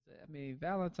mean,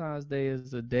 Valentine's Day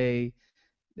is a day.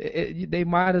 They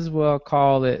might as well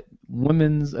call it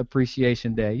Women's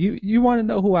Appreciation Day. You want to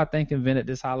know who I think invented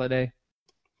this holiday?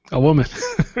 A woman.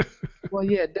 Well,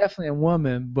 yeah, definitely a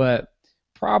woman, but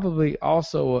probably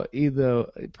also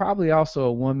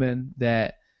a woman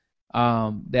that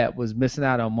was missing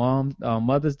out on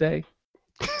Mother's Day.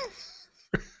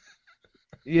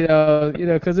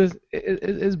 Because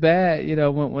it's bad,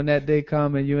 when that day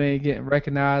come and you ain't getting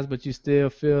recognized, but you still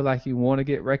feel like you want to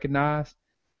get recognized.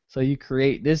 So you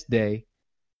create this day,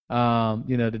 to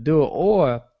do it,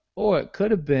 or it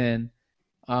could have been,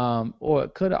 or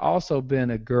it could have also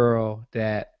been a girl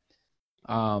that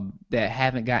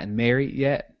haven't gotten married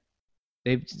yet.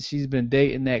 She's been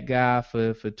dating that guy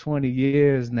for 20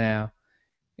 years now,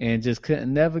 and just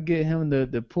couldn't never get him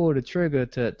to pull the trigger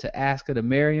to ask her to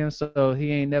marry him. So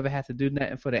he ain't never had to do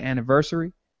nothing for the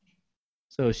anniversary.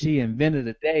 So she invented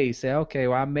a day. Say, okay,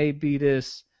 well I may be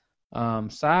this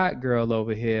side girl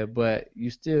over here, but you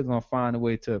still gonna find a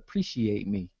way to appreciate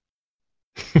me.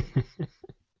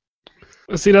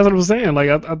 See, that's what I'm saying. Like,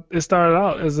 it started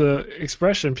out as a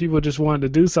expression. People just wanted to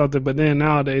do something, but then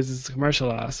nowadays it's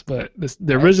commercialized. But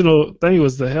the Right. original thing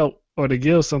was to help or to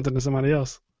give something to somebody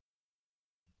else.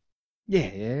 Yeah.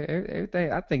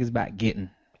 Everything. I think it's about getting.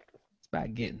 It's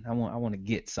about getting. I want to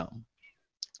get something.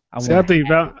 I See, want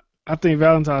to. I think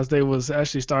Valentine's Day was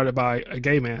actually started by a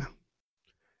gay man,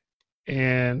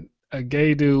 and a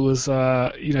gay dude was,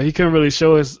 he couldn't really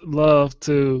show his love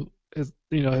to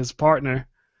his partner,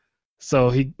 so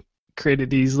he created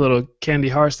these little candy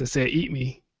hearts that said "Eat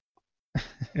me,"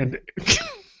 and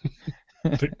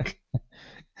the,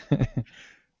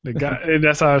 the guy, and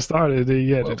that's how it started. Then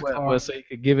you had the car, So you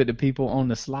could give it to people on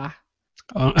the sly.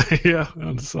 on, yeah,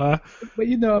 on the side. But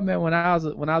man, when I was a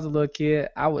little kid,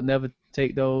 I would never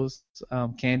take those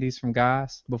candies from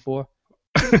guys before.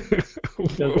 That's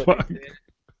what they said.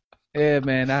 Yeah,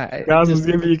 man. Guys was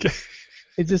giving you.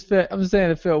 It just felt. I'm just saying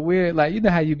it felt weird. Like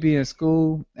how you be in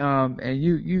school, and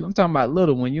I'm talking about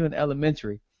little when you're in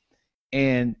elementary,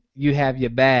 and you have your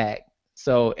bag.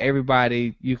 So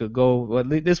everybody, you could go. Well,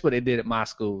 this is what they did at my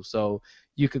school. So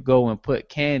you could go and put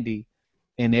candy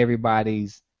in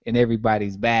everybody's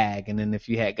bag, and then if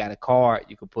you had got a card,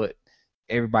 you could put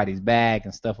everybody's bag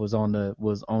and stuff was on the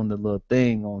little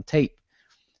thing on tape.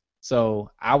 So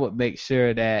I would make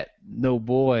sure that no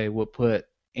boy would put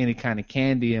any kind of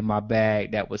candy in my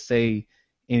bag that would say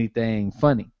anything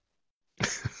funny.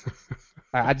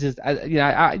 I just, how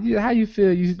you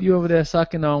feel? You over there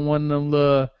sucking on one of them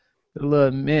the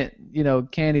little mint,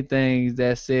 candy things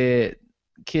that said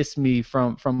 "kiss me"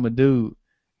 from a dude.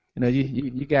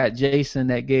 You got Jason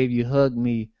that gave you "hug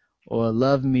me" or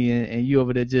 "love me," and you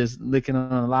over there just licking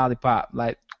on a lollipop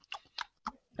like,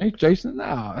 "Hey, Jason,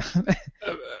 nah."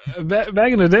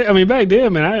 Back in the day, I mean, back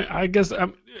then, man, I guess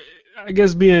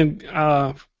being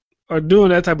or doing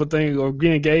that type of thing or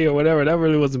being gay or whatever, that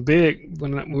really wasn't big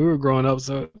when we were growing up.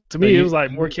 So to So me, it was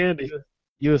like more candy.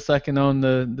 you were sucking on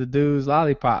the dude's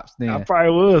lollipops I then.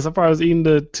 probably was. I probably was eating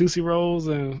the Tootsie Rolls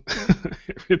and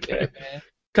Yeah, everything. man.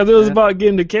 Because it was Yeah. about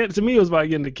getting the candy. To me, it was about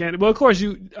getting the candy. But of course,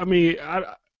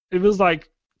 it was like,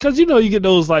 because you get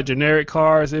those like generic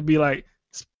cards. It'd be like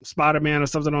Spider-Man or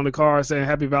something on the card saying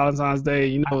Happy Valentine's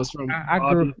Day. It's from I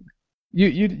grew. Bobby.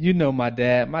 You know my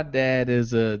dad. My dad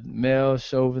is a male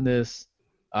chauvinist.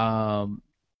 Um,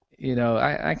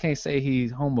 I can't say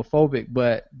he's homophobic,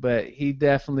 but he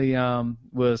definitely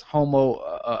was homo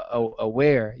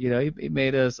aware. He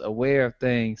made us aware of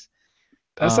things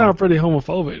That um sounds pretty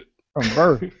homophobic. from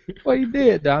birth. Well, he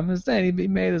did, though. I'm just saying he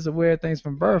made us aware of things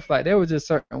from birth. Like there were just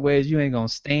certain ways you ain't gonna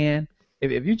stand.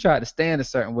 If you tried to stand a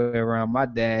certain way around my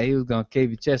dad, he was gonna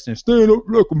cave your chest and stand up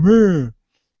like a man.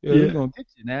 He's Yeah. gonna get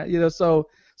you now. So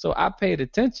I paid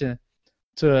attention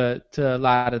to a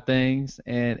lot of things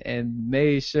and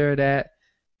made sure that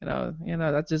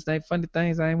that just ain't funny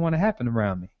things I ain't want to happen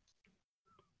around me.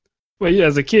 Well, yeah,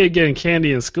 as a kid getting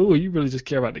candy in school, you really just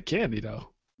care about the candy, though.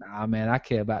 Nah, man, I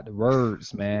care about the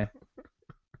words, man.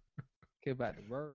 Care about the words.